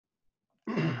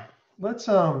Let's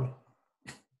go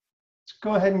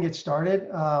ahead and get started.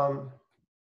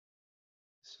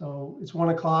 So it's 1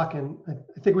 o'clock, and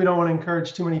I think we don't want to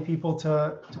encourage too many people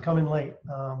to come in late.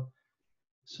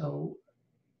 So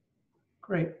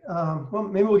great. Well,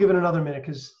 maybe we'll give it another minute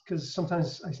because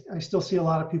sometimes I still see a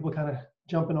lot of people kind of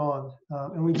jumping on,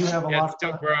 and we do have a Yeah, lot it's of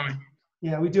still time. growing.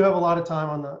 Yeah, we do have a lot of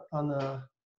time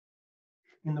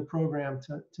in the program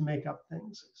to make up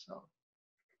things. So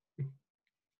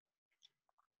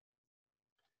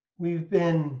we've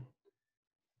been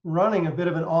running a bit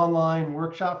of an online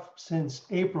workshop since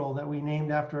April that we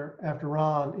named after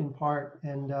Ron in part,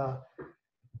 and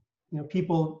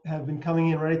people have been coming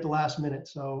in right at the last minute.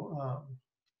 So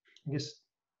I guess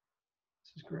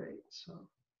this is great. So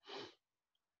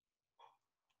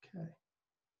okay,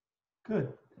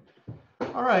 good.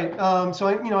 All right. So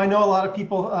I know a lot of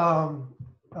people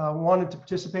wanted to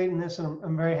participate in this, and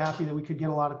I'm very happy that we could get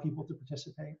a lot of people to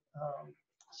participate.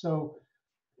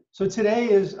 So today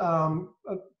is a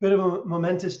bit of a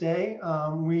momentous day.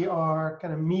 We are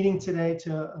kind of meeting today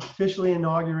to officially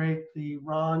inaugurate the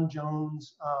Ron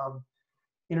Jones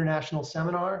International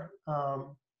Seminar.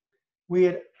 We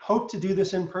had hoped to do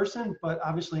this in person, but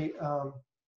obviously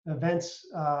events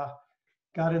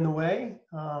got in the way.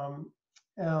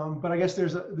 But I guess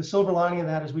the silver lining of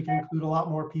that is we can include a lot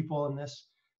more people in this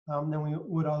than we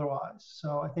would otherwise.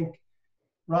 So I think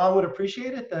Ron would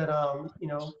appreciate it that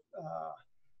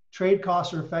trade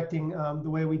costs are affecting the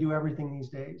way we do everything these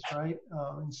days, right?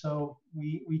 And so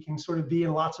we can sort of be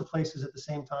in lots of places at the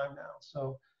same time now.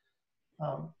 So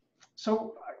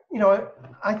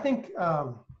I think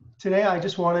today I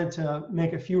just wanted to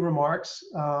make a few remarks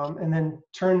and then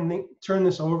turn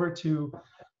this over to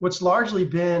what's largely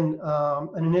been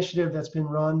an initiative that's been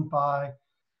run by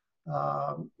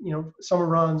some of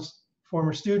Ron's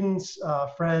former students,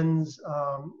 friends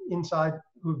inside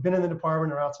who've been in the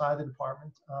department or outside the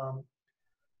department. I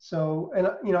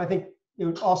think it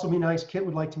would also be nice. Kit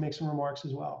would like to make some remarks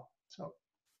as well. So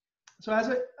as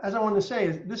I wanted to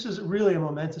say, this is really a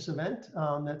momentous event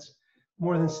that's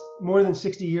more than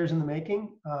 60 years in the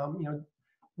making.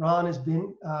 Ron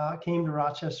came to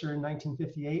Rochester in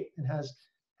 1958 and has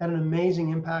had an amazing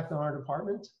impact on our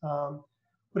department.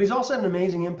 But he's also had an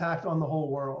amazing impact on the whole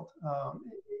world.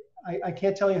 I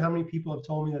can't tell you how many people have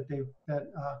told me that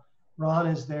Ron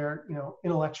is their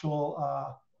intellectual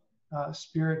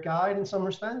spirit guide in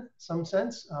some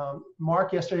sense.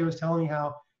 Mark yesterday was telling me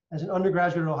how, as an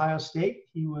undergraduate at Ohio State,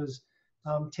 he was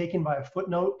taken by a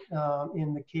footnote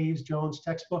in the Caves-Jones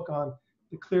textbook on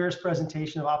the clearest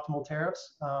presentation of optimal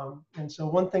tariffs. And so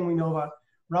one thing we know about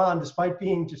Ron, despite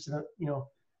being just an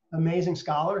amazing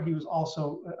scholar, he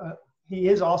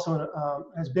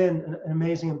has been an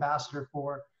amazing ambassador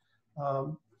for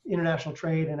international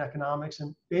trade and economics,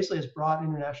 and basically has brought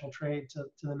international trade to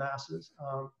the masses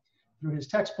through his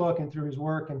textbook and through his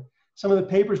work. And some of the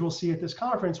papers we'll see at this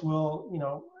conference will,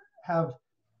 have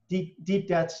deep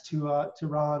debts to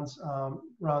Ron's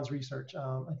research.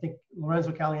 I think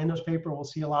Lorenzo Caliendo's paper, we'll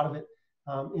see a lot of it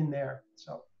in there.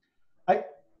 So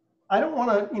I don't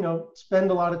want to,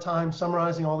 spend a lot of time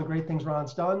summarizing all the great things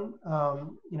Ron's done.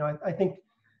 I think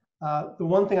the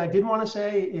one thing I did want to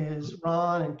say is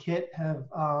Ron and Kit have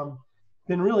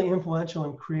been really influential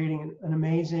in creating an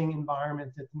amazing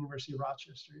environment at the University of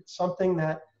Rochester. It's something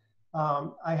that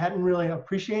I hadn't really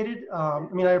appreciated.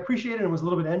 I appreciated and was a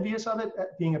little bit envious of it,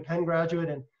 being a Penn graduate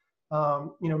and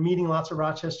meeting lots of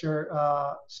Rochester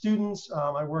students.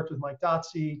 I worked with Mike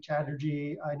Dotze,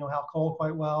 Chatterjee. I know Hal Cole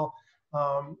quite well.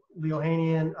 Leo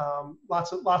Hanian,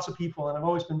 lots of people, and I've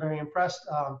always been very impressed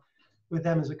with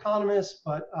them as economists.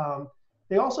 But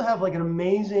they also have like an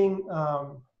amazing,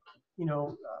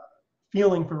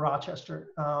 feeling for Rochester,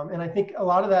 and I think a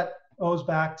lot of that owes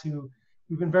back to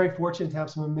we've been very fortunate to have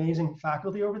some amazing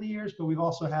faculty over the years, but we've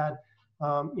also had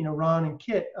Ron and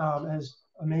Kit as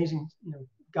amazing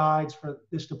guides for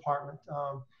this department.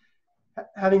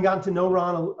 Having gotten to know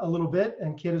Ron a little bit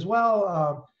and Kit as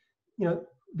well,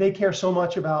 they care so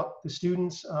much about the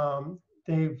students.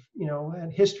 They've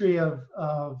had history of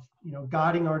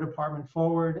guiding our department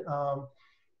forward,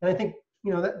 and I think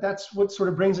that's what sort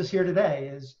of brings us here today.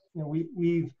 Is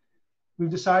we've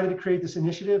decided to create this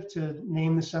initiative to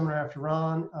name the seminar after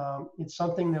Ron. It's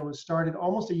something that was started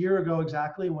almost a year ago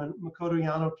exactly when Makoto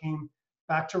Yano came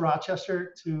back to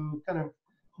Rochester to kind of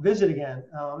visit again.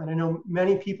 And I know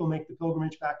many people make the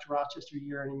pilgrimage back to Rochester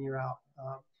year in and year out.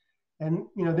 And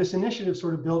this initiative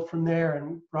sort of built from there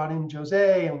and brought in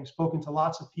Jose, and we've spoken to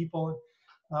lots of people.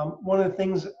 One of the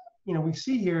things we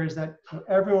see here is that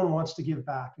everyone wants to give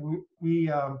back, and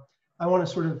I want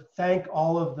to sort of thank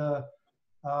all of the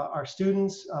our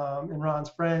students and Ron's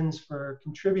friends for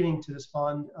contributing to this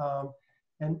fund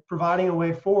and providing a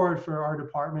way forward for our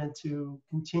department to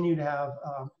continue to have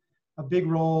a big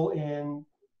role in,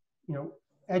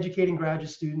 educating graduate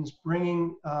students,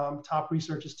 bringing top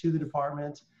researchers to the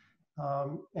department,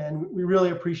 and we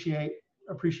really appreciate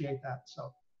that.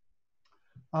 So,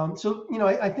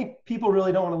 I think people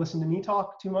really don't want to listen to me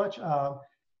talk too much.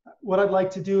 What I'd like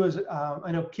to do is,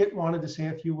 I know Kit wanted to say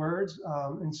a few words,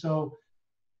 and so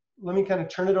let me kind of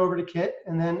turn it over to Kit,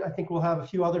 and then I think we'll have a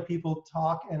few other people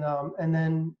talk, and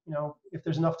then if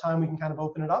there's enough time, we can kind of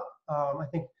open it up. I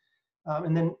think,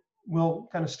 and then we'll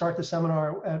kind of start the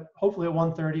seminar at hopefully at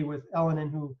 1:30 with Ellen,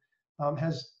 who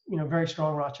has very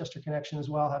strong Rochester connection as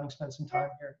well, having spent some time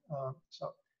here.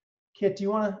 So, Kit, do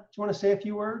you want to say a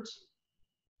few words?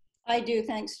 I do.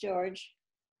 Thanks, George.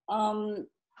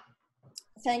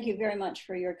 Thank you very much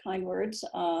for your kind words,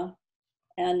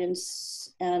 and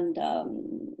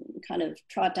kind of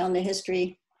trot down the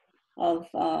history of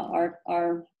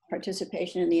our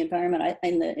participation in the environment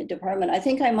in the department. I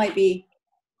think I might be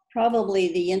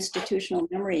probably the institutional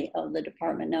memory of the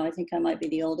department now. I think I might be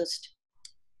the oldest,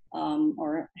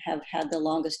 or have had the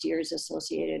longest years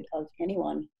associated of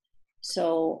anyone.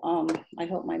 So I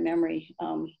hope my memory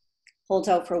holds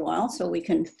out for a while, so we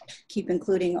can keep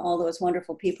including all those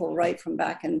wonderful people right from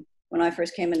back in when I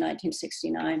first came in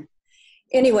 1969.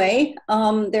 Anyway,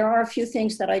 there are a few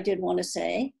things that I did want to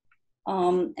say,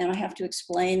 and I have to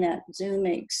explain that Zoom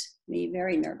makes me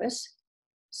very nervous.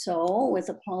 So with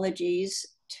apologies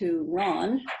to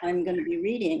Ron, I'm going to be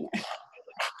reading.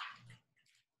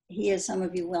 He, as some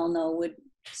of you well know, would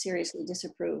seriously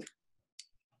disapprove.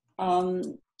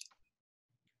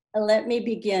 Let me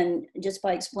begin just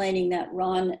by explaining that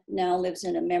Ron now lives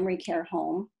in a memory care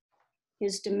home.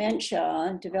 His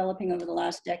dementia, developing over the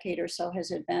last decade or so,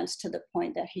 has advanced to the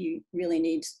point that he really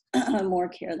needs more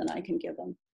care than I can give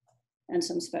him, and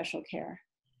some special care.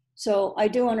 So I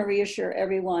do want to reassure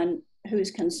everyone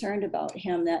who's concerned about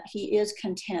him that he is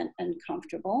content and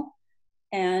comfortable,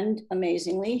 and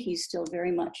amazingly, he's still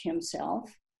very much himself.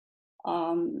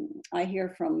 I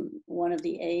hear from one of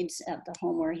the aides at the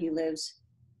home where he lives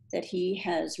that he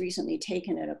has recently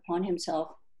taken it upon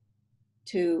himself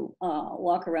to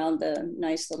walk around the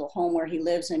nice little home where he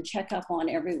lives and check up on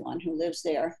everyone who lives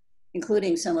there,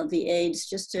 including some of the aides,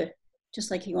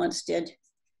 just like he once did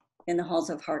in the halls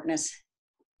of Harkness.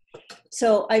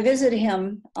 So I visit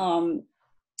him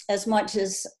as much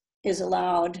as is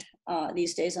allowed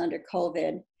these days under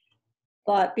COVID,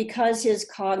 but because his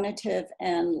cognitive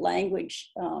and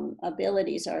language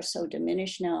abilities are so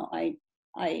diminished now,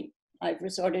 I've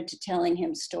resorted to telling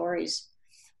him stories.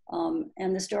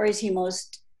 And the stories he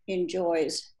most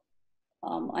enjoys,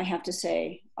 I have to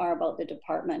say, are about the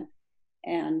department,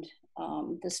 and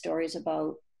the stories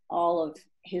about all of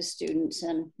his students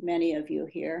and many of you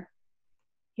here.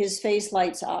 His face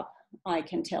lights up, I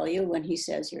can tell you, when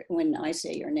I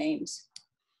say your names.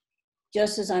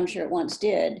 Just as I'm sure it once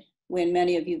did when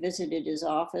many of you visited his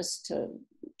office to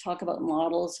talk about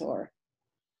models or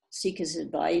seek his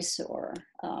advice, or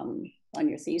on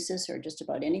your thesis, or just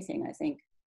about anything, I think.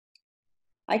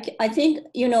 I think,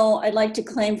 I'd like to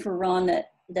claim for Ron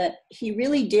that he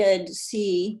really did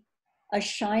see a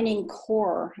shining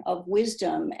core of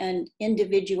wisdom and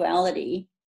individuality.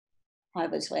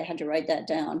 Obviously, I had to write that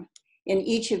down, in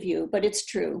each of you, but it's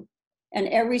true. And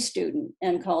every student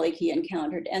and colleague he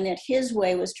encountered, and that his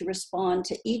way was to respond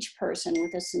to each person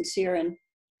with a sincere and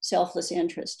selfless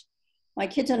interest. My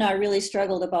kids and I really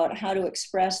struggled about how to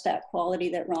express that quality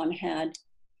that Ron had.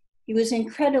 He was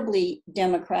incredibly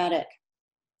democratic.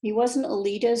 He wasn't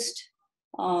elitist.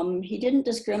 He didn't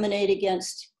discriminate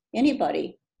against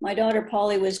anybody. My daughter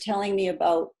Polly was telling me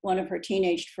about one of her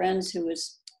teenage friends who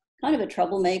was kind of a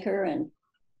troublemaker and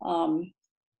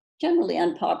generally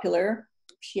unpopular.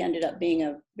 She ended up being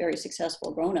a very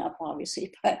successful grown-up,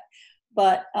 obviously,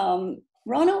 but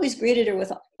Ron always greeted her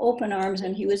with open arms,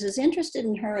 and he was as interested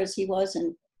in her as he was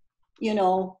in,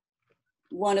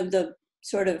 one of the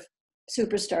sort of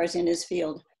superstars in his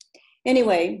field.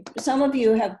 Anyway, some of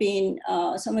you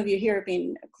here have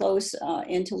been close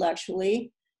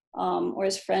intellectually, or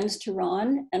as friends to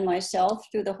Ron and myself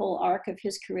through the whole arc of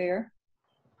his career.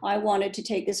 I wanted to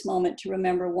take this moment to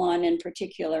remember one in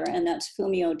particular, and that's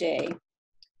Fumio Day,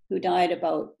 who died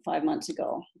about 5 months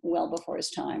ago, well before his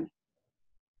time.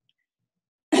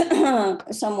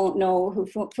 Some won't know who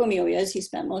Fumio is. He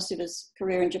spent most of his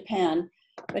career in Japan,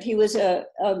 but he was a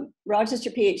Rochester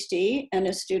PhD and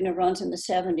a student of Ron's in the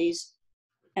 70s,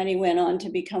 and he went on to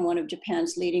become one of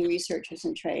Japan's leading researchers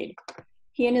in trade.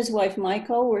 He and his wife,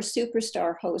 Maiko, were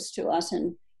superstar hosts to us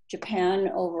in Japan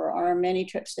over our many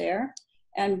trips there.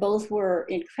 and both were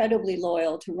incredibly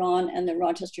loyal to Ron and the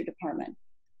Rochester department.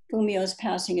 Fumio's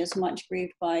passing is much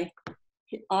grieved by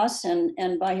us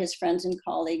and by his friends and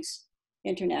colleagues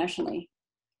internationally.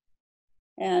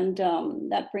 And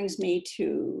that brings me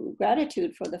to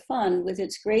gratitude for the fund with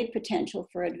its great potential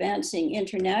for advancing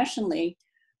internationally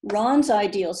Ron's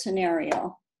ideal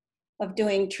scenario of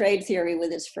doing trade theory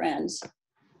with his friends.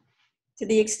 To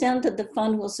the extent that the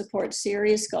fund will support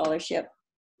serious scholarship,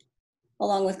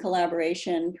 along with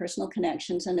collaboration, personal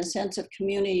connections, and a sense of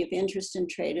community of interest in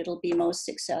trade, it'll be most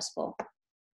successful,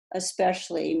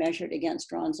 especially measured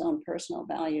against Ron's own personal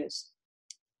values.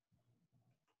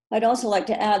 I'd also like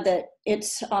to add that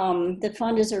the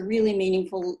fund is a really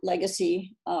meaningful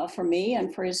legacy for me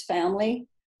and for his family.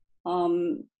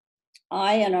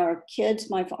 I and our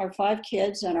kids, our 5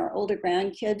 kids and our older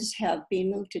grandkids have been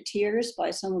moved to tears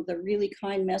by some of the really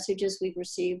kind messages we've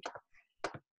received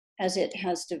as it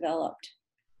has developed.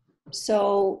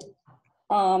 So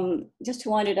just to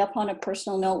wind it up on a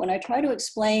personal note, when I try to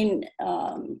explain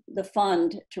the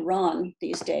fund to Ron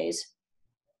these days,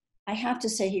 I have to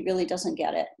say he really doesn't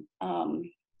get it.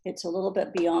 It's a little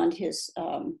bit beyond his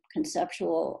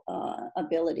conceptual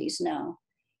abilities now.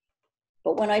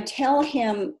 But when I tell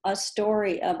him a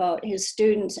story about his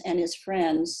students and his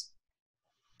friends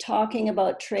talking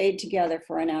about trade together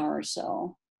for an hour or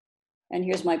so, and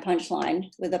here's my punchline,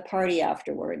 with a party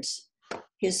afterwards,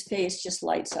 his face just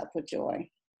lights up with joy.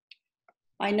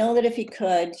 I know that if he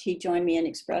could, he'd join me in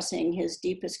expressing his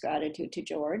deepest gratitude to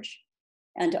George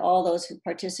and to all those who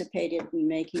participated in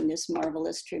making this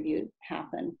marvelous tribute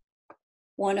happen.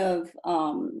 One of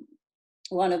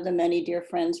the many dear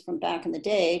friends from back in the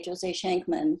day, Jose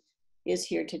Shankman, is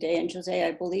here today. And Jose,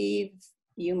 I believe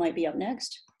you might be up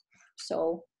next.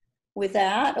 So with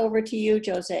that, over to you,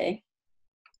 Jose.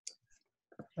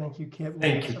 Thank you, Kit.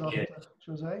 Thank you, Kit.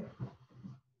 Jose.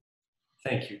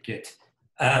 Thank you, Kit.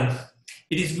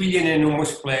 It is really an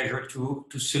enormous pleasure to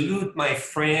salute my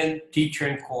friend, teacher,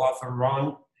 and co-author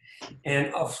Ron,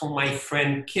 and also my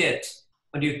friend Kit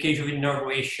on the occasion of the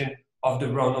inauguration of the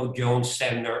Ronald Jones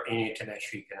Seminar in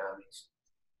International Economics.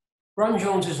 Ron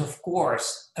Jones is, of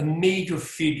course, a major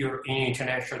figure in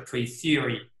international trade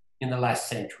theory in the last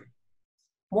century.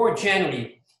 More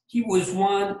generally, he was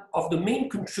one of the main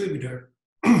contributors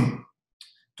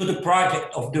to the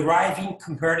project of deriving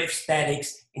comparative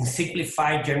statics in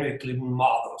simplified general equilibrium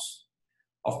models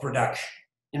of production.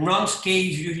 In Ron's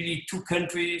case, usually 2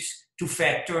 countries, 2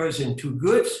 factors, and 2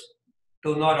 goods,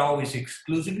 though not always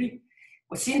exclusively.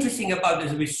 What's interesting about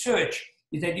this research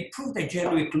is that it proved that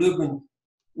general equilibrium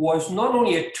was not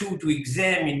only a tool to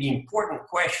examine the important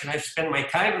question, I spend my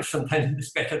time sometimes in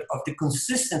this method, of the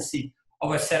consistency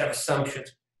of a set of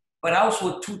assumptions, but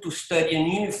also a tool to study in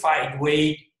a unified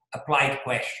way applied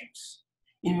questions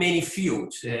in many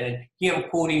fields. Here I'm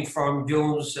quoting from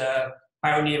Jones'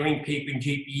 pioneering paper in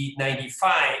JP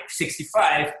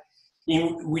 65,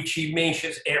 in which he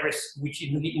mentions areas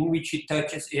in which he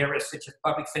touches areas such as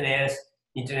public finance,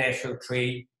 international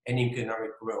trade, and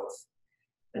economic growth.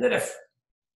 And then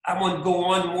I won't go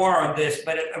on more on this,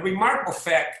 but a remarkable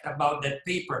fact about that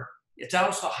paper is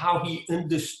also how he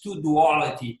understood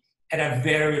duality at a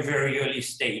very, very early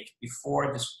stage,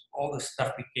 before all this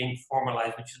stuff became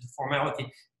formalized, which is the formality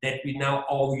that we now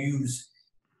all use,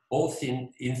 both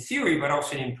in theory, but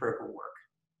also in empirical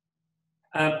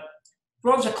work.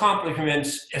 Ron's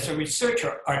accomplishments as a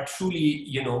researcher are truly,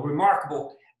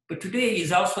 remarkable, but today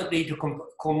is also a day to,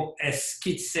 as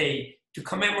kids say, to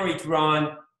commemorate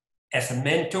Ron as a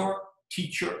mentor,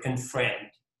 teacher, and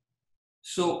friend.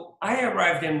 So I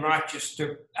arrived in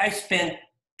Rochester. I spent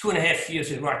 2.5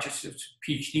 years in Rochester's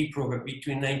PhD program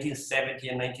between 1970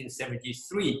 and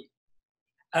 1973.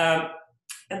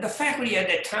 And the faculty at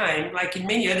that time, like in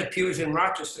many other periods in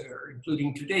Rochester,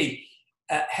 including today,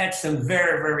 had some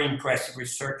very, very impressive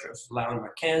researchers: Lionel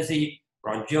Mackenzie,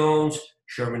 Ron Jones,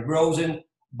 Sherman Rosen,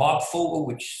 Bob Fogel,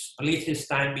 which split his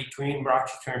time between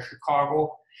Rochester and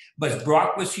Chicago. Buzz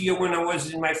Brock was here when I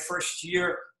was in my first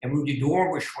year, and Rudy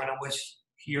Dornbush when I was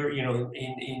here,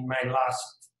 in my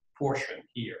last portion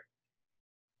here.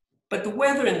 But the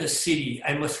weather in the city,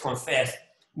 I must confess,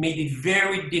 made it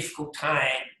very difficult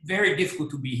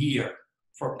to be here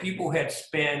for people who had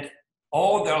spent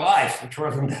all their lives, which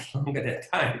wasn't that long at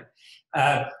that time,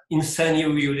 in sunny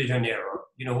Rio de Janeiro.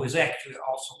 It was actually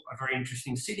also a very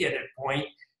interesting city at that point,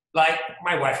 like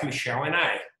my wife Michelle and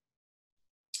I.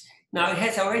 Now, it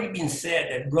has already been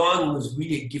said that Ron was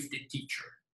really a gifted teacher.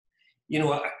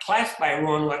 A class by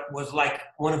Ron was like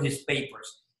one of his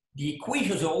papers. The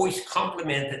equations are always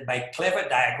complemented by clever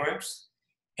diagrams,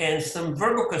 and some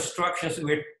verbal constructions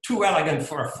were too elegant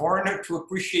for a foreigner to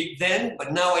appreciate then,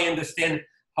 but now I understand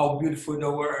how beautiful they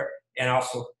were. And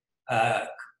also,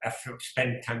 after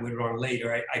spending time with Ron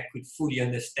later, I could fully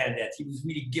understand that. He was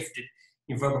really gifted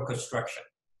in verbal construction.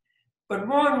 But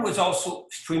Ron was also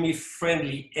extremely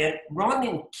friendly, and Ron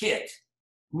and Kit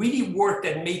really worked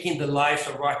at making the lives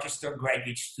of Rochester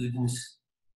graduate students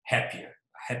happier,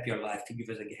 a happier life, to give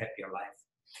us a happier life.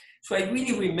 So I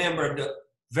really remember the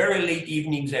very late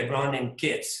evenings at Ron and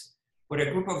Kit's, where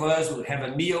a group of us would have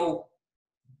a meal,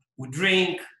 would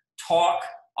drink, talk,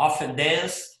 often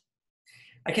dance.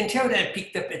 I can tell that I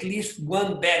picked up at least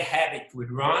one bad habit with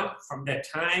Ron from that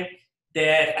time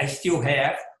that I still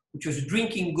have, which was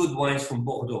drinking good wines from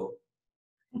Bordeaux.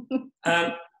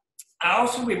 I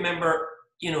also remember,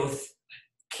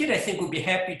 Kit, I think, would be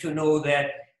happy to know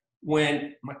that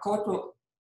when Makoto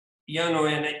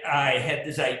Yano and I had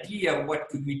this idea of what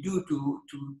could we do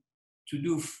to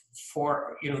do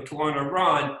for, to honor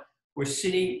Ron, we're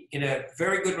sitting in a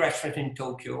very good restaurant in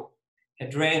Tokyo, had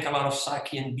drank a lot of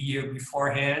sake and beer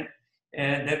beforehand,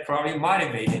 and that probably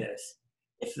motivated us.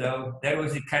 So that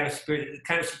was the kind of spirit, the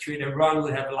kind of situation that Ron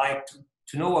would have liked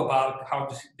to know about how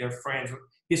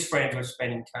his friends were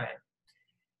spending time.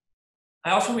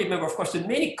 I also remember, of course, the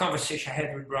many conversations I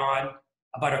had with Ron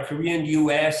about a career in the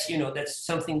US, that's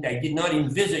something that I did not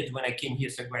envisage when I came here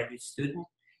as a graduate student,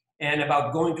 and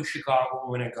about going to Chicago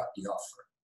when I got the offer.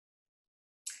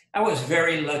 I was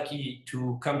very lucky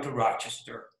to come to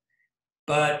Rochester,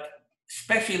 but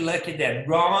especially lucky that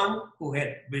Ron, who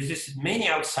had resisted many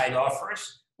outside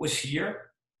offers, was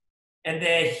here, and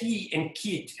that he and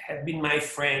Kit have been my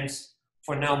friends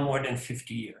for now more than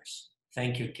 50 years.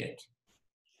 Thank you, Kit.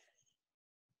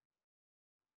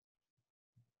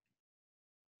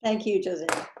 Thank you, Jose.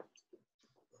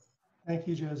 Thank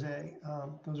you, Jose.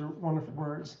 Those are wonderful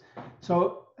words.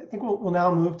 So I think we'll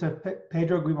now move to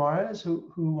Pedro Guimaraes,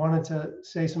 who wanted to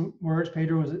say some words.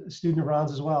 Pedro was a student of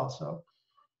Ron's as well. So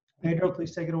Pedro,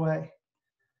 please take it away.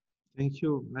 Thank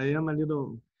you. I am a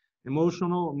little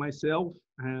emotional myself.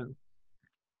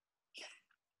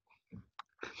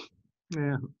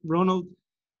 Ronald,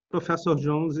 Professor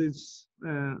Jones is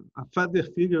a father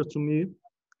figure to me.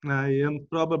 I am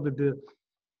probably the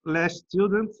last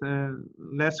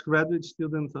graduate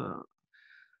student,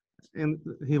 and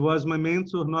he was my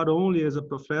mentor not only as a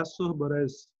professor, but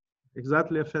as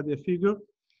exactly a father figure.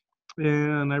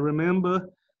 And I remember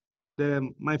that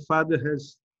my father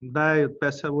has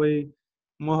passed away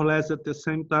more or less at the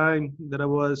same time that I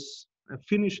was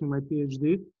finishing my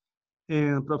PhD.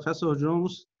 And Professor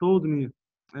Jones told me,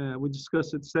 we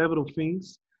discussed several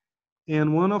things.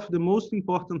 And one of the most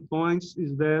important points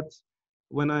is that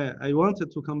when I wanted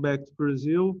to come back to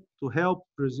Brazil to help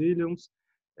Brazilians,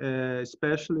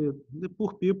 especially the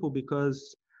poor people,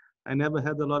 because I never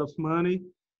had a lot of money.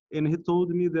 And he told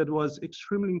me that it was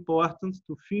extremely important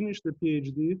to finish the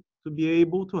PhD to be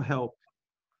able to help.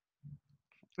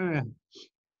 And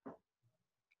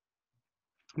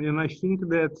I think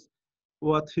that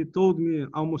what he told me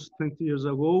almost 20 years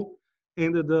ago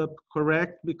ended up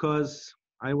correct, because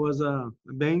I was a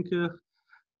banker.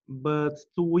 But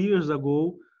 2 years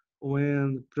ago,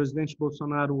 when President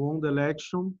Bolsonaro won the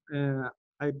election,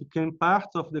 I became part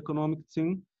of the economic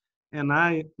team. And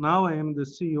now I am the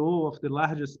CEO of the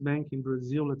largest bank in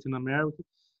Brazil, Latin America,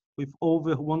 with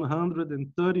over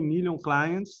 130 million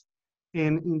clients.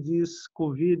 And in this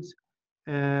COVID,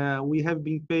 we have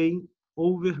been paying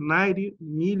over 90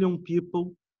 million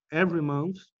people every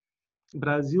month.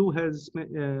 Brazil has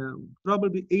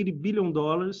probably $80 billion.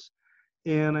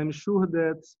 And I'm sure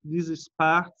that this is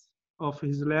part of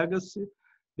his legacy,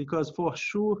 because for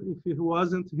sure, if it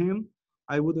wasn't him,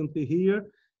 I wouldn't be here.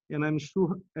 And I'm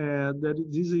sure that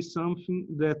this is something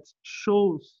that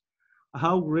shows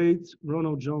how great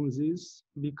Ronald Jones is,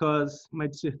 because my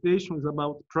dissertation is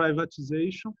about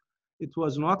privatization. It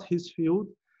was not his field,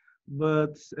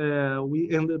 but we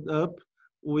ended up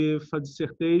with a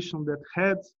dissertation that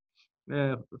had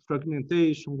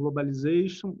fragmentation,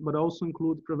 globalization, but also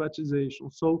include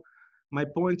privatization. So my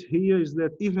point here is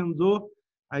that even though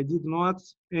I did not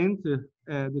enter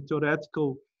the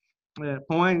theoretical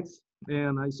points,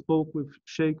 and I spoke with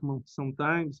Sheikman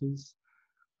sometimes, he's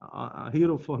a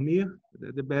hero for me,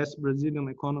 the best Brazilian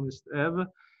economist ever.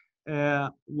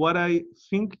 What I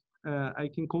think I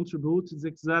can contribute is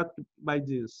exactly by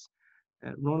this.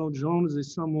 Ronald Jones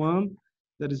is someone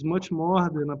that is much more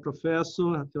than a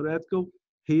professor, a theoretical.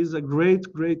 He's a great,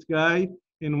 great guy.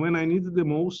 And when I needed the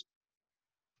most,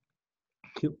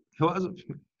 he was with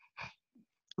me.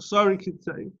 Sorry, kids,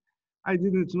 I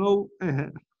didn't know.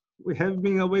 We have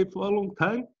been away for a long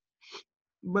time,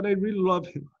 but I really love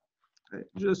him. I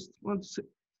just want to say,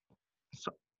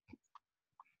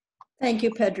 Thank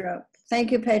you, Pedro.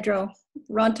 Thank you, Pedro.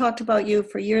 Ron talked about you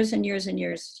for years and years and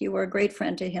years. You were a great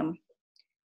friend to him.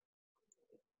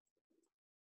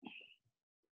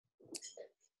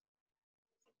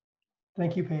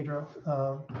 Thank you, Pedro.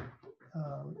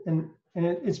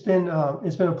 It's been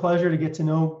a pleasure to get to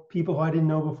know people who I didn't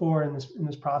know before in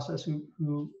this process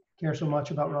who care so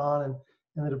much about Ron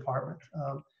and the department.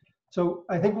 So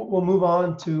I think we'll move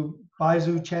on to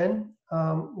Baizu Chen.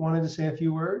 Wanted to say a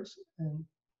few words.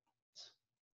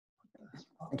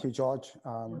 Thank you, George.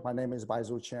 My name is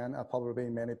Baizu Chen. Probably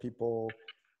many people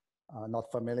are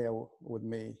not familiar with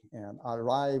me. And I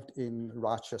arrived in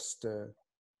Rochester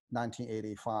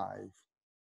 1985.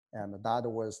 And that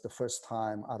was the first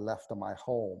time I left my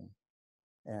home.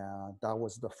 And that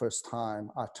was the first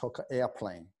time I took an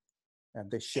airplane.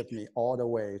 And they shipped me all the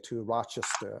way to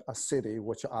Rochester, a city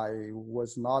which I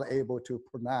was not able to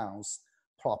pronounce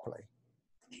properly.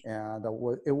 And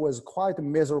it was quite a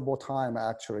miserable time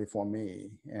actually for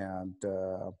me. And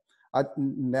I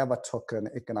never took an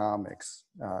economics.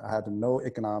 I had no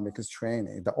economics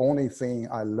training. The only thing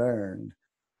I learned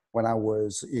when I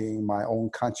was in my own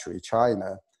country,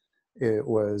 China, it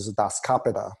was Das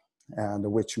Capita,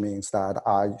 and which means that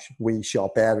we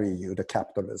shall bury you, the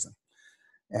capitalism.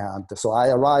 And so I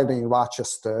arrived in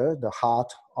Rochester, the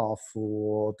heart of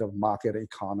the market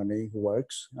economy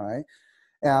works, right?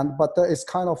 But it's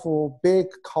kind of a big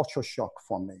culture shock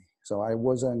for me. So I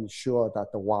wasn't sure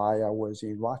that why I was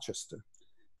in Rochester.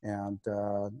 And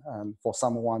for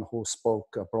someone who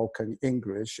spoke broken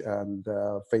English and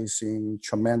facing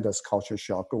tremendous culture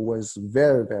shock, it was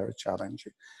very, very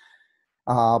challenging.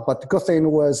 But the good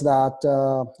thing was that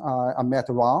I met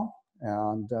Ron,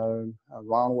 and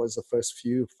Ron was the first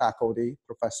few faculty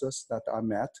professors that I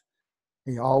met.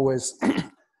 He always,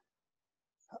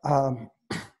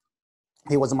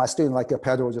 he was my student, like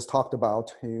Pedro just talked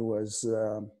about. He was,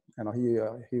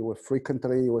 he would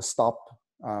frequently stop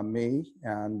me,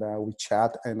 and we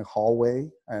chat in the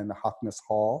hallway in Harkness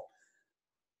Hall.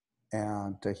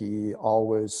 And he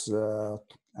always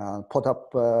put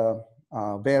up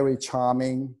a very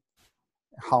charming,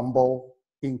 humble,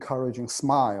 encouraging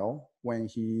smile when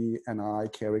he and I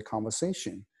carry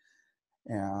conversation.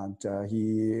 And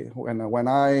when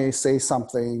I say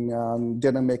something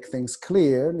didn't make things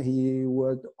clear, he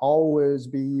would always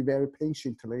be very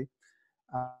patiently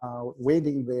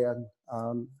waiting there,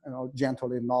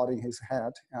 gently nodding his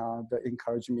head and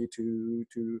encouraging me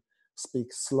to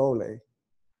speak slowly.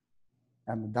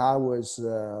 And that was,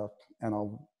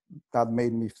 that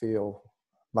made me feel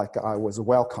like I was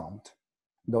welcomed.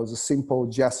 Those simple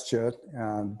gestures,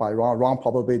 and by Ron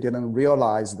probably didn't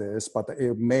realize this, but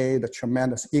it made a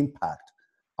tremendous impact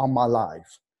on my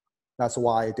life. That's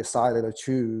why I decided to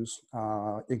choose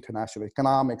international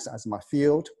economics as my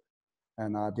field.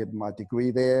 And I did my degree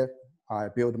there. I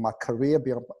built my career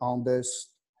on this.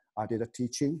 I did a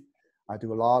teaching. I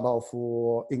do a lot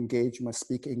of engagement,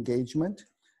 speaker engagement.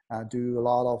 I do a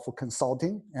lot of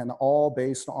consulting, and all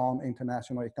based on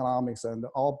international economics, and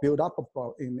all built up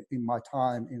in my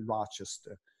time in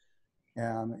Rochester.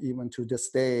 And even to this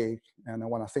day, and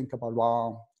when I think about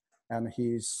Ron and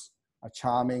his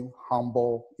charming,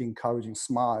 humble, encouraging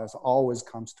smile, it always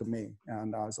comes to me.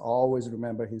 And I always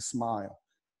remember his smile.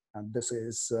 And this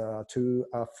is to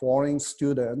a foreign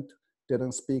student,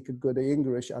 didn't speak good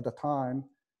English at the time.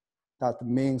 That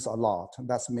means a lot.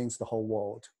 That means the whole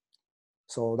world.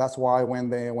 So that's why when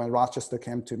Rochester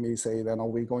came to me, say,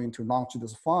 we're going to launch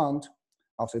this fund,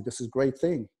 I'll say, this is a great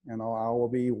thing. I will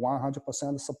be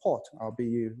 100% support. I'll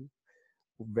be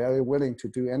very willing to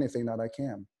do anything that I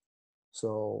can.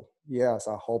 So yes,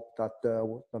 I hope that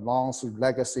the Ron's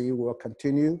legacy will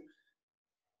continue,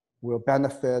 will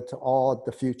benefit all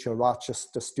the future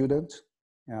Rochester students.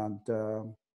 And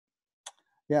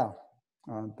yeah.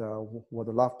 And would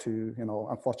love to,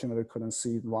 unfortunately couldn't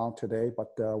see Ron today, but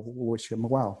wish him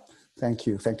well. Thank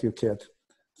you, Kit.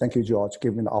 Thank you, George,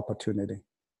 giving me the opportunity.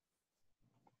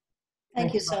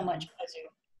 Thank you so much,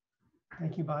 Baizu.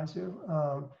 Thank you,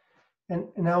 Baizu. And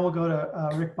now we'll go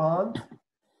to Rick Bond.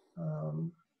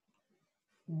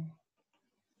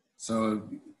 So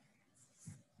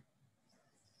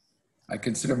I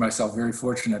consider myself very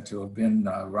fortunate to have been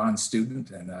Ron's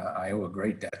student, and I owe a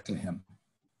great debt to him.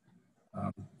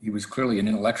 He was clearly an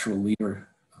intellectual leader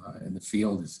in the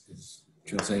field, as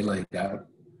Jose laid out.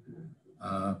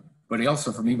 But he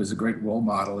also, for me, was a great role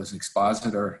model as an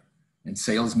expositor and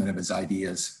salesman of his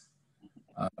ideas.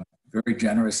 Very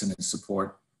generous in his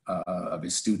support of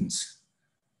his students.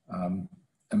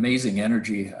 Amazing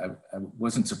energy. I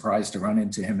wasn't surprised to run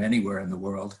into him anywhere in the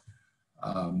world.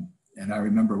 And I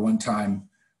remember one time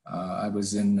I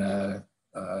was in,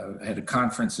 had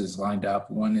conferences lined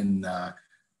up, one in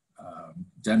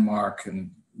Denmark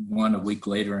and one a week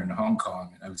later in Hong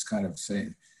Kong. And I was kind of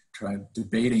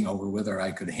debating over whether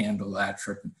I could handle that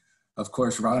trip. And of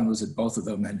course, Ron was at both of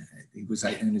them, and he was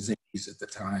in his 80s at the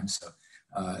time. So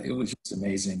it was just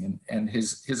amazing. And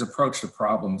his approach to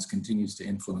problems continues to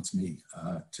influence me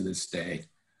to this day.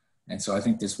 And so I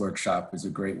think this workshop is a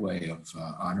great way of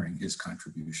honoring his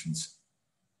contributions.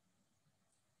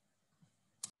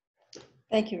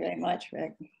 Thank you very much,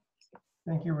 Rick.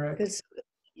 Thank you, Rick. Good.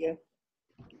 You.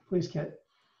 Please, Kit.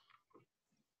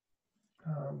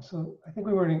 So I think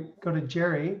we were going to go to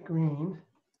Jerry Green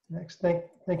next.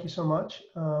 Thank you so much.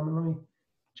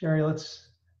 Jerry, let's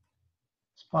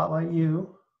spotlight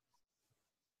you.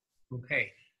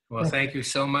 Okay. Well, thank you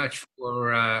so much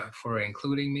for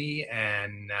including me,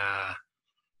 and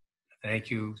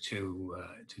thank you to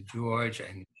George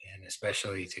and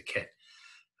especially to Kit.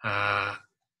 I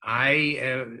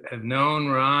have known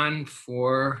Ron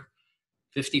for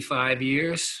 55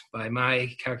 years. By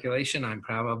my calculation, I'm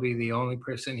probably the only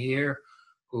person here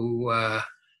who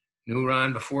knew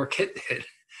Ron before Kit did.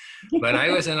 But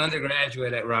I was an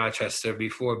undergraduate at Rochester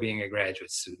before being a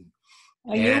graduate student.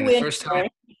 And the first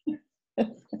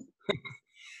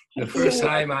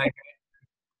time I met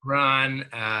Ron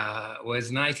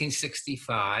was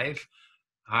 1965.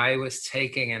 I was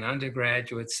taking an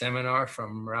undergraduate seminar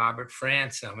from Robert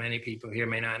France. Now, many people here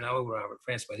may not know Robert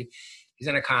France, but he's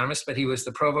an economist, but he was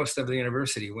the provost of the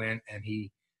university and he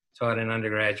taught an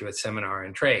undergraduate seminar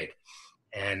in trade.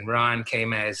 And Ron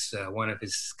came as one of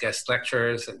his guest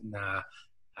lecturers, and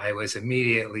I was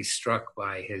immediately struck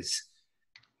by his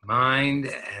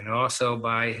mind and also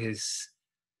by his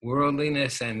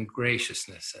worldliness and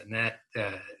graciousness, and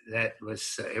it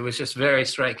was just very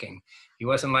striking. He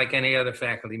wasn't like any other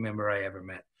faculty member I ever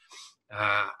met.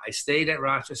 I stayed at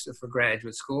Rochester for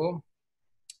graduate school,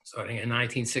 starting in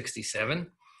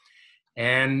 1967,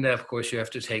 and of course you have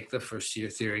to take the first year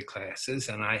theory classes,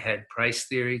 and I had Price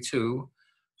Theory 2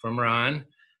 from Ron.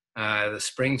 The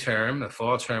spring term, the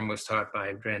fall term was taught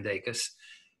by Drandakis.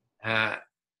 I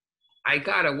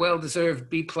got a well-deserved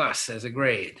B+ as a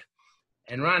grade.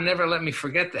 And Ron never let me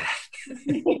forget that.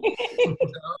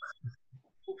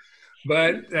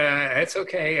 But that's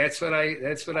okay. That's what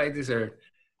I deserved.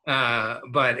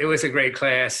 But it was a great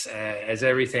class, as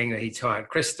everything that he taught,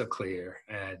 crystal clear,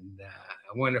 and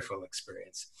a wonderful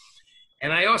experience.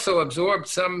 And I also absorbed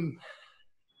some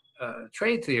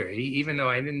trade theory, even though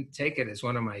I didn't take it as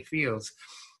one of my fields.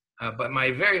 But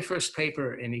my very first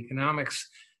paper in economics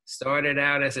started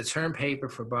out as a term paper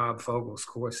for Bob Fogel's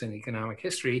course in economic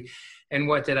history. And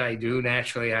what did I do?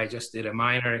 Naturally, I just did a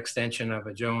minor extension of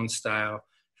a Jones-style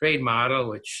trade model,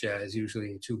 which is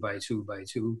usually a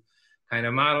 2x2x2 kind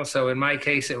of model. So in my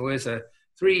case, it was a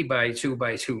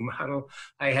 3x2x2 model.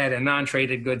 I had a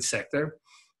non-traded goods sector,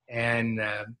 and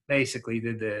basically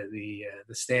did the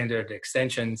standard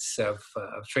extensions of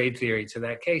trade theory to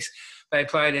that case. I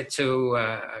applied it to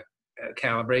a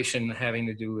calibration having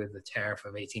to do with the tariff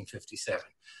of 1857.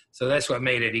 So that's what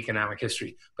made it economic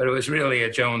history. But it was really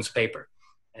a Jones paper.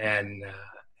 And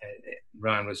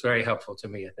Ron was very helpful to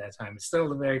me at that time. It's still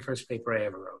the very first paper I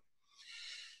ever wrote.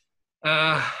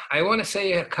 I want to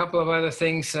say a couple of other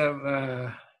things of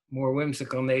more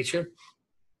whimsical nature.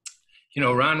 You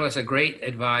know, Ron was a great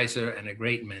advisor and a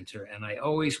great mentor, and I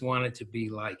always wanted to be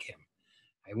like him.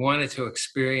 I wanted to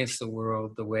experience the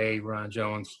world the way Ron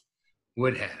Jones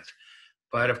would have.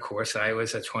 But of course, I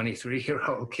was a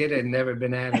 23-year-old kid, had never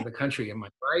been out of the country in my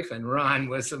life, and Ron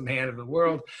was a man of the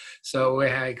world, so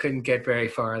I couldn't get very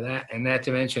far in that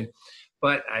dimension.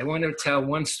 But I want to tell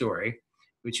one story,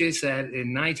 which is that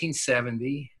in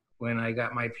 1970, when I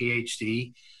got my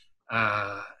PhD,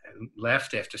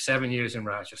 left after 7 years in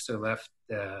Rochester, left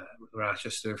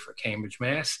Rochester for Cambridge,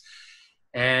 Mass.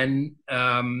 And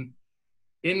in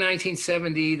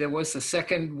 1970, there was the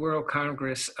Second World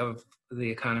Congress of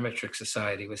the Econometric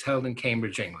Society. It was held in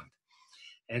Cambridge, England.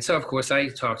 And so, of course, I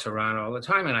talked to Ron all the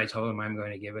time, and I told him I'm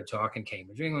going to give a talk in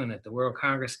Cambridge, England at the World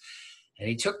Congress. And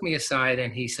he took me aside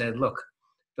and he said, look,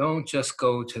 don't just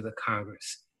go to the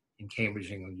Congress in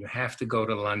Cambridge, England. You have to go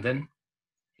to London.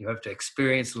 You have to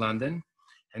experience London.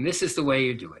 And this is the way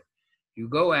you do it. You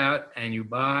go out and you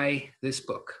buy this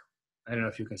book. I don't know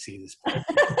if you can see this book.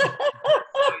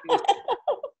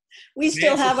 We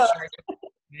still have a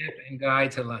map and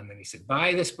guide to London. He said,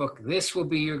 buy this book. This will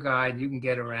be your guide. You can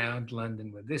get around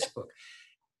London with this book.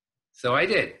 So I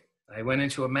did. I went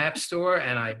into a map store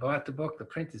and I bought the book. The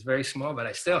print is very small, but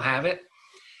I still have it.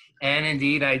 And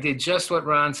indeed, I did just what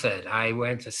Ron said. I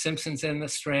went to Simpsons in the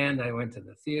Strand. I went to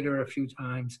the theater a few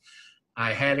times.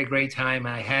 I had a great time.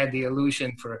 I had the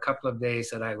illusion for a couple of days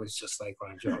that I was just like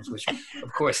Ron Jones, which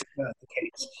of course is not the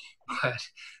case.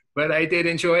 But I did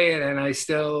enjoy it, and I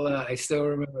still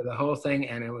remember the whole thing.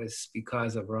 And it was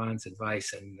because of Ron's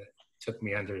advice, and took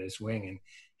me under his wing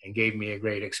and gave me a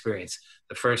great experience,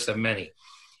 the first of many.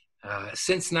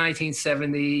 Since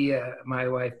 1970, my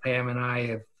wife Pam and I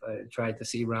have tried to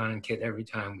see Ron and Kit every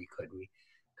time we could. We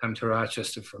come to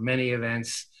Rochester for many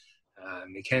events,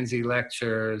 Mackenzie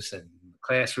lectures and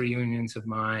class reunions of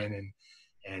mine,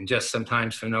 and just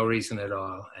sometimes for no reason at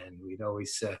all. And we'd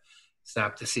always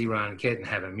stop to see Ron and Kit and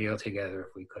have a meal together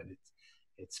if we could.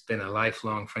 It's been a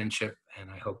lifelong friendship, and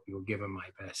I hope you'll give him my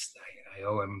best. I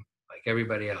owe him, like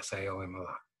everybody else, I owe him a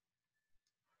lot.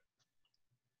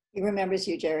 He remembers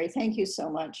you, Jerry. Thank you so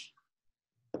much.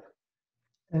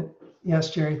 And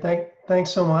yes, Jerry,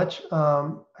 thanks so much.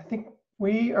 I think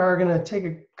we are going to take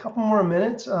a couple more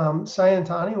minutes.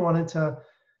 Sayantani wanted to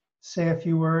say a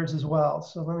few words as well.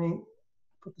 So let me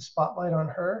put the spotlight on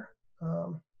her.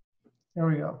 There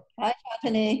we go. Hi,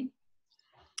 Anthony.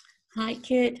 Hi,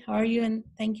 Kit. How are you? And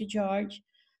thank you, George.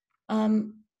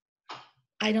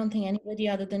 I don't think anybody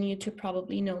other than you two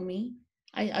probably know me.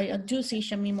 I do see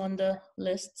Shamim on the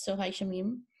list, so hi,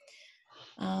 Shamim.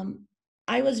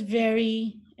 I was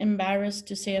very embarrassed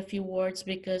to say a few words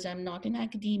because I'm not in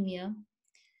academia.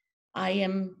 I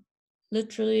am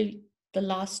literally the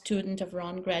last student of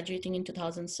Ron, graduating in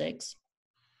 2006,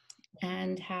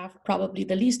 and have probably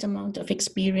the least amount of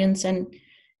experience and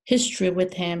history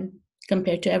with him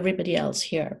compared to everybody else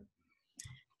here.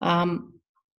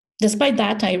 Despite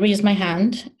that, I raised my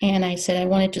hand and I said I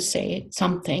wanted to say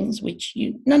some things which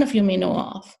none of you may know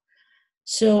of.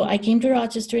 So I came to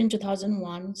Rochester in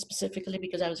 2001, specifically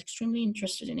because I was extremely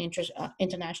interested in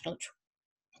international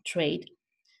trade.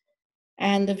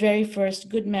 And the very first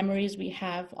good memories we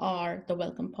have are the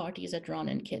welcome parties at Ron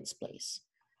and Kit's place.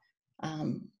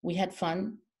 We had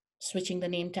fun switching the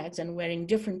name tags and wearing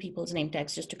different people's name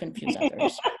tags just to confuse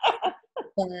others.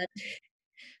 But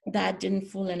that didn't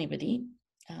fool anybody.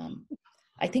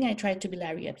 I think I tried to be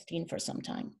Larry Epstein for some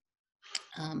time.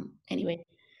 Anyway,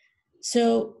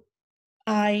 so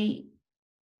I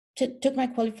took my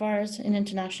qualifiers in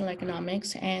international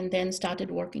economics and then started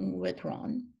working with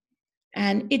Ron.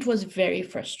 And it was very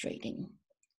frustrating.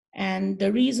 And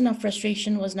the reason of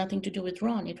frustration was nothing to do with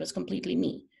Ron. It was completely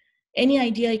me. Any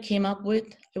idea I came up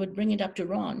with, I would bring it up to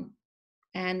Ron.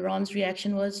 And Ron's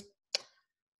reaction was,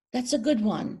 that's a good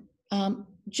one.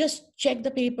 Just check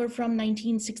the paper from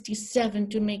 1967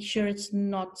 to make sure it's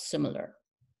not similar.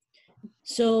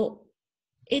 So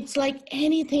it's like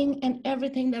anything and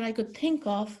everything that I could think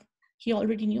of, he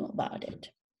already knew about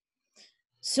it.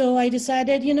 So I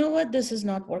decided, you know what, this is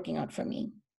not working out for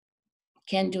me.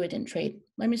 Can't do it in trade.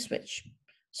 Let me switch.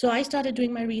 So I started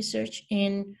doing my research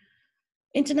in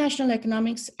international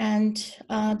economics and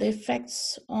the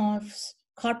effects of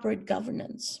corporate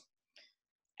governance.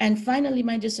 And finally,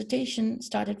 my dissertation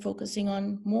started focusing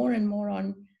on more and more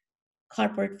on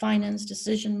corporate finance,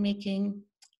 decision-making,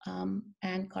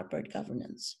 and corporate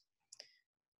governance.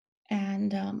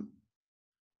 And,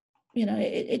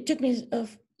 it took me a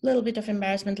little bit of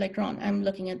embarrassment, like, Ron, I'm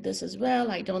looking at this as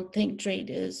well. I don't think trade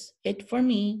is it for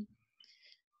me.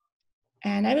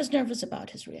 And I was nervous about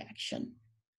his reaction.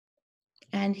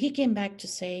 And he came back to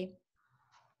say,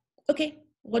 okay,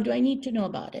 what do I need to know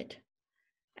about it?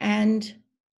 And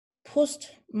post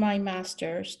my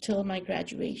master's till my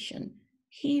graduation,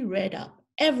 he read up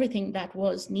everything that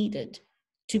was needed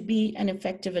to be an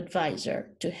effective advisor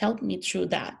to help me through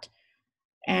that.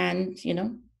 And,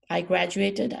 I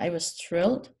graduated, I was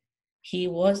thrilled. He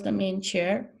was the main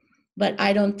chair, but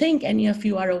I don't think any of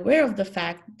you are aware of the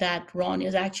fact that Ron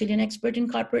is actually an expert in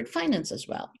corporate finance as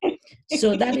well.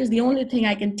 So that is the only thing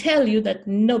I can tell you that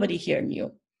nobody here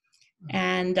knew.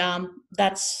 And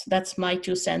that's my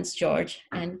 2 cents, George.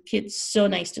 And Kit, so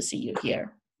nice to see you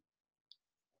here.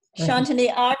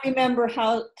 Shantini, I remember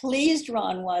how pleased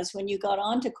Ron was when you got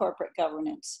onto corporate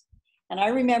governance. And I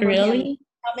remember him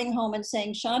coming home and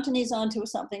saying, Shantini's onto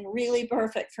something really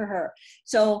perfect for her.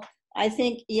 So I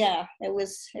think, yeah, it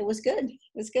was good. It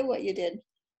was good what you did.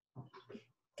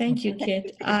 Thank you,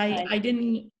 Kit. I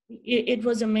didn't, it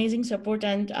was amazing support.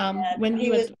 And when he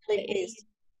was really pleased.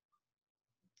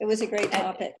 It was a great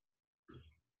topic.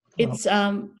 It's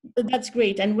that's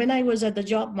great. And when I was at the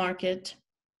job market,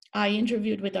 I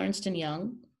interviewed with Ernst &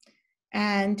 Young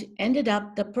and ended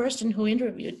up the person who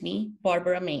interviewed me,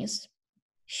 Barbara Mays.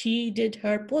 She did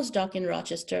her postdoc in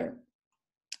Rochester.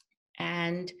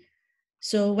 And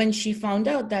So when she found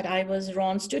out that I was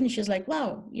Ron's student, she was like,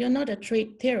 wow, you're not a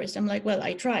trait theorist. I'm like, well,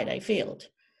 I tried, I failed.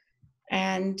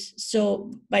 And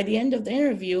so by the end of the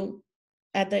interview,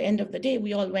 at the end of the day,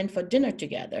 we all went for dinner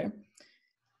together.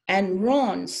 And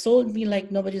Ron sold me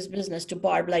like nobody's business to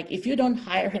Barb. Like, if you don't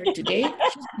hire her today,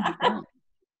 she's gonna be gone.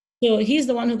 So he's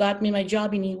the one who got me my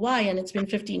job in EY, and it's been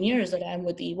 15 years that I'm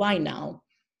with EY now.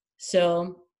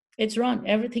 So it's Ron.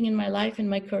 Everything in my life, in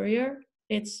my career,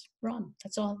 it's Ron.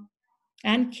 That's all.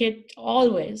 And Kit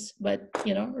always, but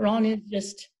you know, Ron is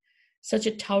just such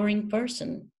a towering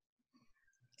person.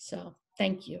 So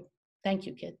thank you,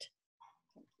 Kit.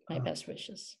 My best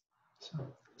wishes.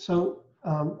 So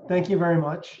thank you very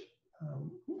much.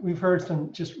 We've heard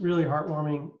some just really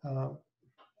heartwarming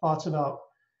thoughts about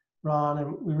Ron,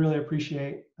 and we really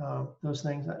appreciate those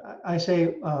things. I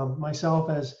say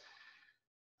myself, as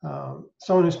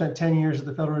someone who spent 10 years at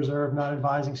the Federal Reserve not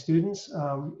advising students,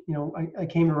 you know, I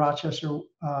came to Rochester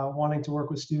wanting to work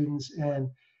with students, and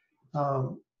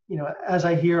you know, as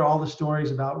I hear all the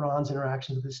stories about Ron's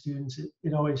interactions with his students,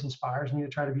 it always inspires me to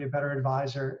try to be a better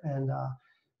advisor and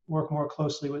work more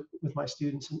closely with my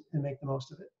students and make the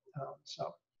most of it.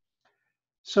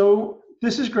 So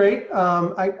this is great.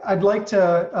 I'd like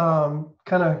to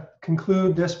kind of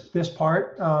conclude this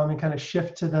part and kind of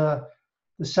shift to the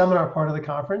seminar part of the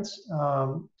conference.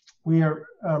 We are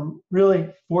really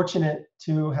fortunate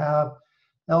to have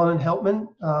Ellen Helpman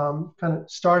kind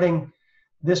of starting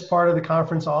this part of the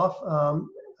conference off.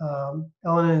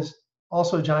 Ellen is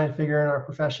also a giant figure in our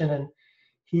profession, and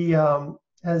he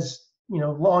has, you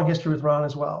know, long history with Ron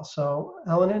as well. So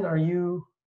Ellen, are you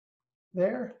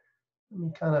there? Let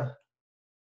me kind of,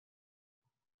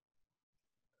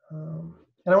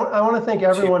 and I want to thank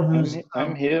everyone who's.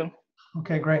 I'm here.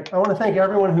 Okay, great. I want to thank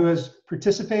everyone who has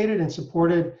participated and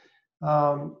supported,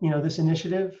 you know, this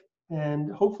initiative,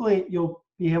 and hopefully you'll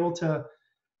be able to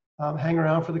hang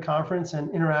around for the conference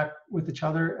and interact with each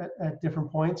other at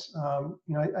different points.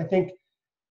 You know, I think,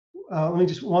 let me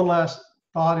just, one last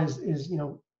thought is, you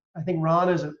know, I think Ron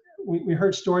is, we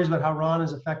heard stories about how Ron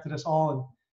has affected us all in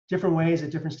different ways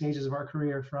at different stages of our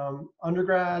career, from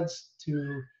undergrads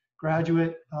to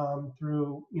graduate,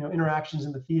 through, you know, interactions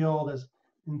in the field as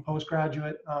in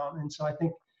postgraduate. And so I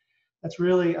think that's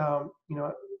really, you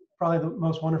know, probably the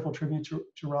most wonderful tribute to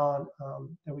Ron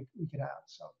that we could have.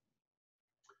 So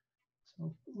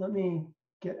let me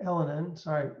get Ellen in.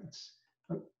 Sorry,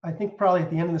 I think probably at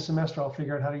the end of the semester I'll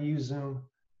figure out how to use Zoom.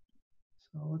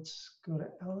 So let's go to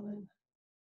Ellen.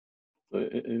 Do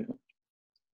you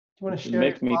want to share?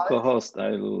 Make me co-host.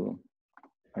 I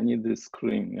need this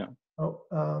screen. Yeah.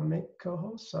 Oh, make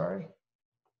co-host. Sorry.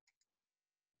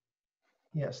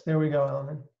 Yes, there we go,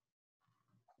 Ellen.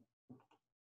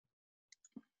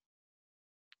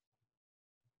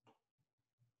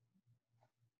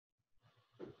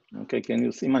 Okay, can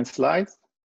you see my slides?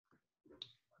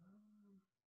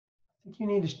 I think you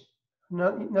need to,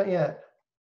 not yet.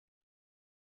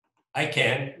 I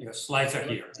can. Your slides are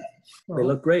here. Oh, They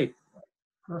look great.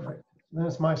 perfect. Then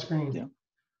it's my screen. Yeah.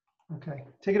 Okay,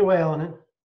 take it away, Ellen.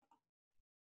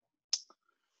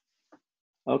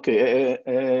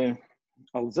 Okay.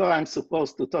 Although I'm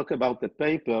supposed to talk about the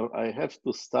paper, I have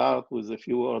to start with a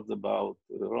few words about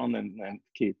Ron and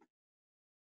Kit.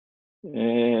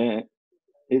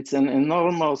 It's an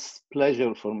enormous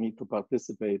pleasure for me to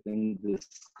participate in this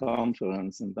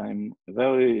conference, and I'm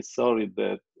very sorry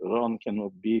that Ron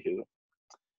cannot be here.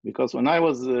 Because when I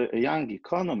was a young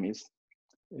economist,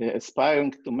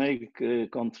 aspiring to make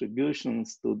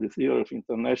contributions to the theory of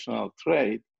international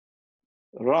trade,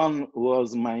 Ron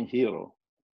was my hero.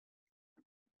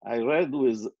 I read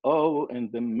with awe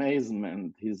and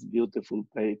amazement his beautiful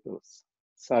papers,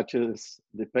 such as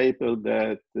the paper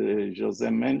that Jose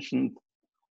mentioned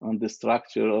on the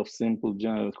structure of simple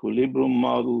general equilibrium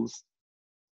models,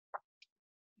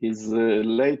 his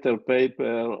later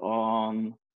paper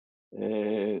on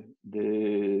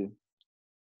the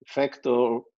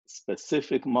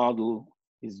factor-specific model,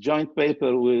 his joint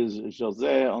paper with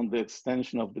Jose on the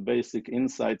extension of the basic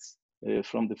insights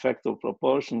from the factor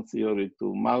proportion theory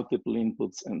to multiple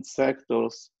inputs and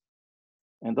sectors.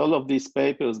 And all of these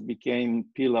papers became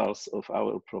pillars of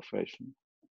our profession.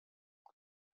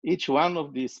 Each one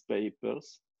of these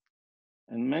papers,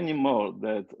 and many more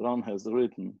that Ron has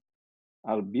written,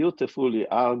 are beautifully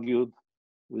argued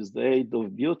with the aid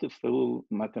of beautiful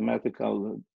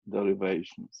mathematical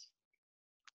derivations.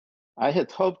 I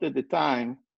had hoped at the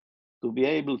time to be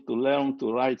able to learn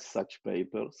to write such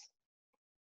papers,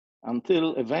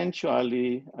 until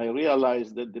eventually I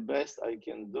realized that the best I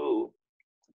can do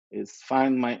is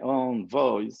find my own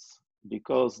voice,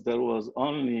 because there was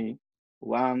only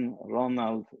one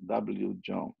Ronald W.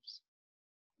 Jones.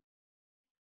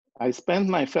 I spent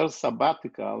my first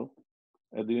sabbatical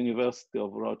at the University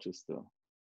of Rochester.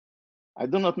 I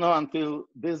do not know until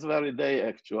this very day,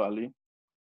 actually,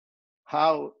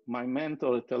 how my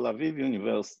mentor at Tel Aviv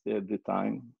University at the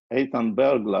time, Eitan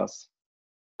Berglas,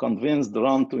 convinced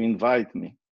Ron to invite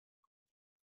me.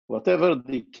 Whatever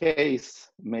the case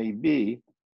may be,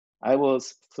 I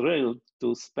was thrilled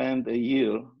to spend a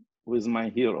year with my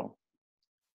hero,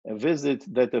 a visit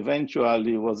that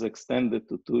eventually was extended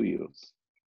to 2 years.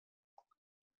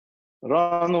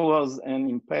 Ron was an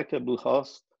impeccable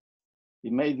host. He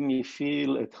made me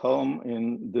feel at home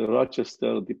in the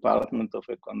Rochester Department of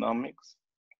Economics.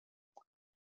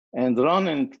 And Ron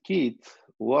and Keith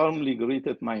warmly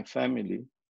greeted my family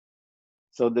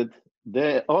so that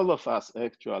all of us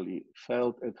actually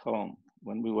felt at home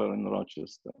when we were in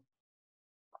Rochester.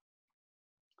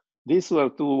 These were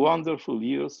 2 wonderful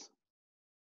years,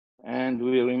 and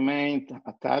we remained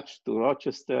attached to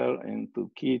Rochester and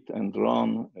to Keith and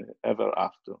Ron ever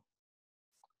after.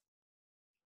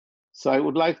 So I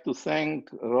would like to thank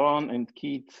Ron and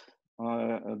Keith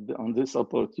on this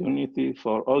opportunity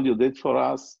for all you did for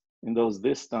us in those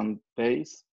distant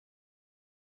days.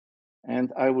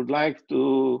 And I would like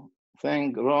to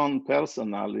thank Ron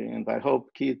personally, and I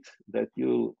hope, Keith, that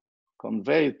you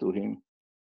convey to him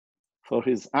for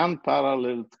his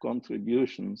unparalleled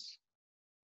contributions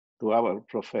to our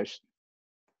profession.